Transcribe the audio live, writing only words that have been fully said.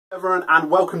Everyone, and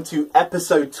welcome to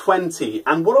episode 20,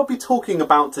 and what I'll be talking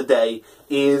about today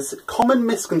is common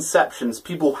misconceptions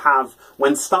people have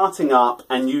when starting up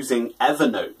and using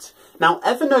Evernote. Now,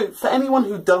 Evernote, for anyone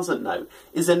who doesn't know,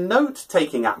 is a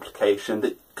note-taking application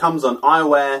that comes on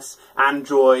iOS,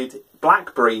 Android,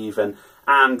 BlackBerry even,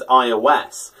 and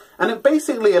iOS. And it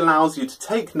basically allows you to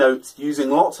take notes using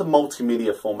lots of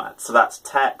multimedia formats. So that's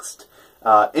text,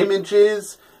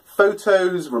 images,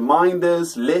 photos,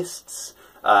 reminders, lists,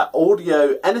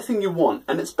 audio, anything you want,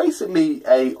 and it's basically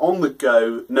a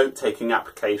on-the-go note-taking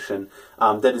application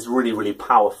that is really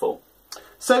powerful.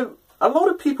 So a lot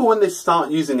of people, when they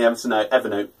start using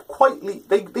Evernote,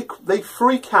 they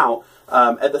freak out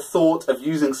at the thought of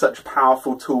using such a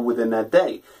powerful tool within their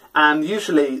day, and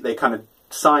usually they kind of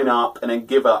sign up and then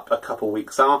give up a couple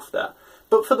weeks after.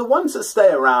 But for the ones that stay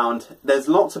around, there's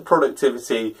lots of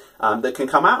productivity that can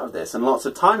come out of this and lots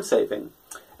of time saving.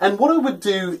 And what I would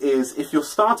do is, if you're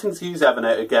starting to use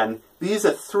Evernote again, these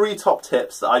are 3 top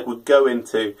tips that I would go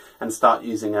into and start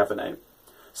using Evernote.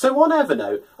 So on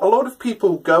Evernote, a lot of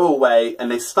people go away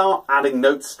and they start adding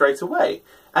notes straight away.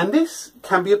 And this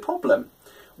can be a problem.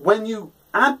 When you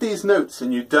add these notes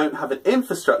and you don't have an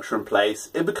infrastructure in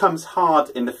place, it becomes hard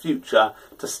in the future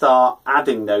to start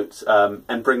adding notes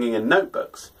and bringing in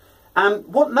notebooks. And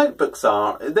what notebooks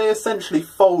are, they're essentially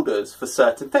folders for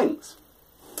certain things.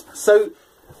 So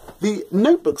the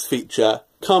notebooks feature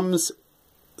comes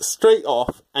straight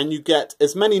off and you get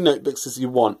as many notebooks as you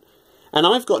want. And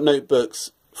I've got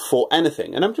notebooks for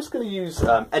anything. And I'm just going to use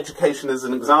education as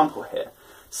an example here.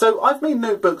 So I've made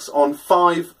notebooks on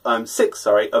 6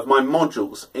 of my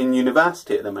modules in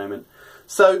university at the moment.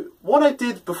 So what I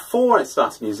did before I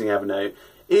started using Evernote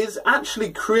is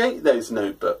actually create those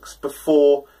notebooks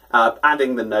before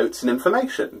adding the notes and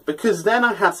information. Because then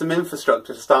I had some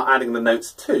infrastructure to start adding the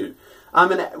notes to. And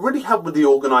it really helped with the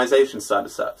organisation side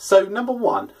of stuff. So number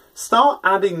 1, start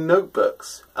adding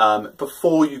notebooks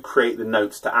before you create the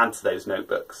notes to add to those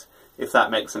notebooks, if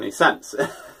that makes any sense.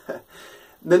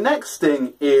 The next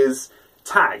thing is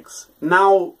tags.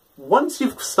 Now, once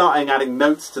you've started adding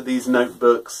notes to these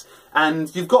notebooks,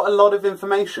 and you've got a lot of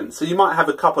information, so you might have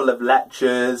a couple of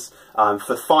lectures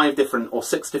for 5 different or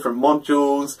 6 different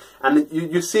modules, and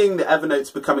you're seeing that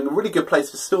Evernote's becoming a really good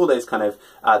place to store those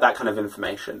that kind of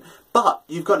information. But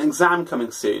you've got an exam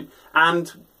coming soon,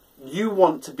 and you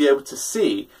want to be able to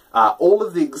see all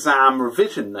of the exam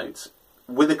revision notes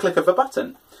with a click of a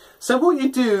button. So what you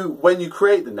do when you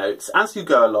create the notes, as you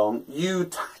go along, you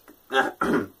tag.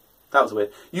 That was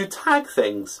weird. You tag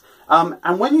things,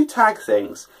 and when you tag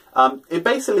things, it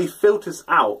basically filters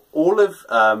out all of.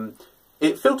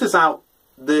 It filters out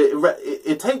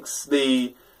it takes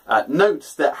the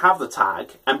notes that have the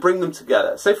tag and bring them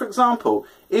together. So, for example,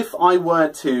 if I were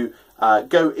to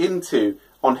go into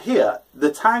on here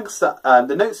the tags that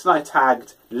the notes that I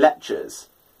tagged lectures.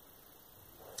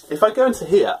 If I go into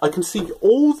here, I can see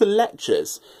all the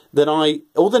lectures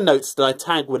all the notes that I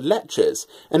tag with lectures,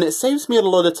 and it saves me a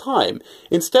lot of time.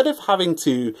 Instead of having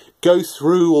to go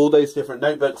through all those different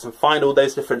notebooks and find all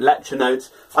those different lecture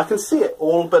notes, I can see it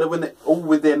all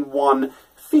within one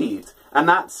feed, and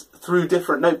that's through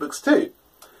different notebooks too.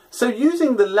 So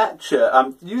using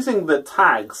the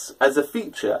tags as a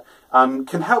feature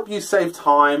can help you save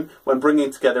time when bringing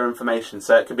together information.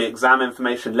 So it could be exam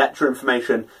information, lecture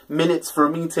information, minutes for a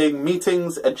meeting,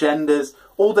 meetings, agendas,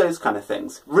 all those kind of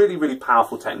things. Really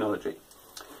powerful technology.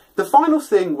 The final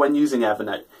thing when using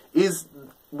Evernote is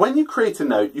when you create a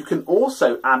note, you can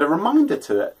also add a reminder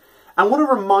to it. And what a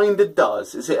reminder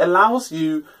does is it allows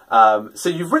you, so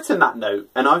you've written that note,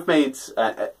 and I've made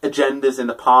agendas in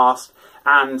the past,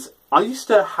 and I used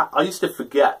to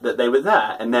forget that they were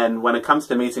there, and then when it comes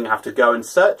to a meeting I have to go and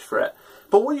search for it.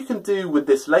 But what you can do with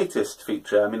this latest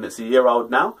feature, I mean it's a year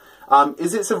old now,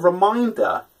 is it's a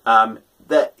reminder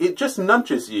that it just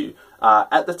nudges you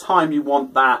at the time you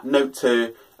want that note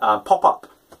to pop up.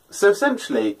 So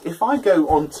essentially, if I've got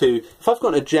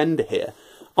an agenda here,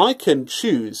 I can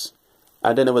choose,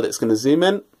 I don't know whether it's going to zoom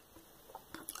in,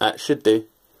 it should do.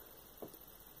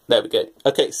 There we go.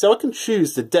 Okay, so I can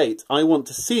choose the date I want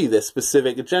to see this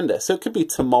specific agenda. So it could be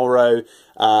tomorrow,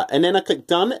 and then I click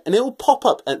done, and it will pop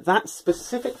up at that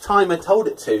specific time I told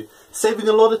it to, saving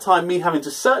a lot of time me having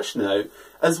to search the note,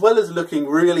 as well as looking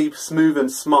really smooth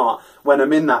and smart when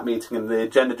I'm in that meeting and the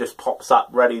agenda just pops up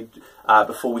ready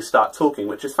before we start talking,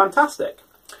 which is fantastic.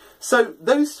 So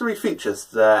those 3 features,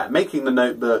 making the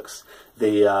notebooks,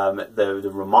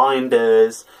 the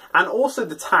reminders, and also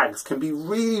the tags can be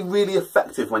really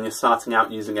effective when you're starting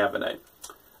out using Evernote.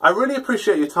 I really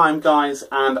appreciate your time, guys,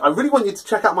 and I really want you to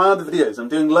check out my other videos. I'm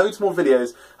doing loads more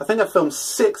videos. I think I've filmed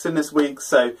 6 in this week,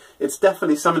 so it's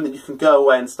definitely something that you can go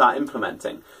away and start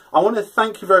implementing. I want to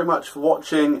thank you very much for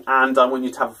watching, and I want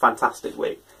you to have a fantastic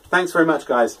week. Thanks very much,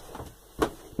 guys.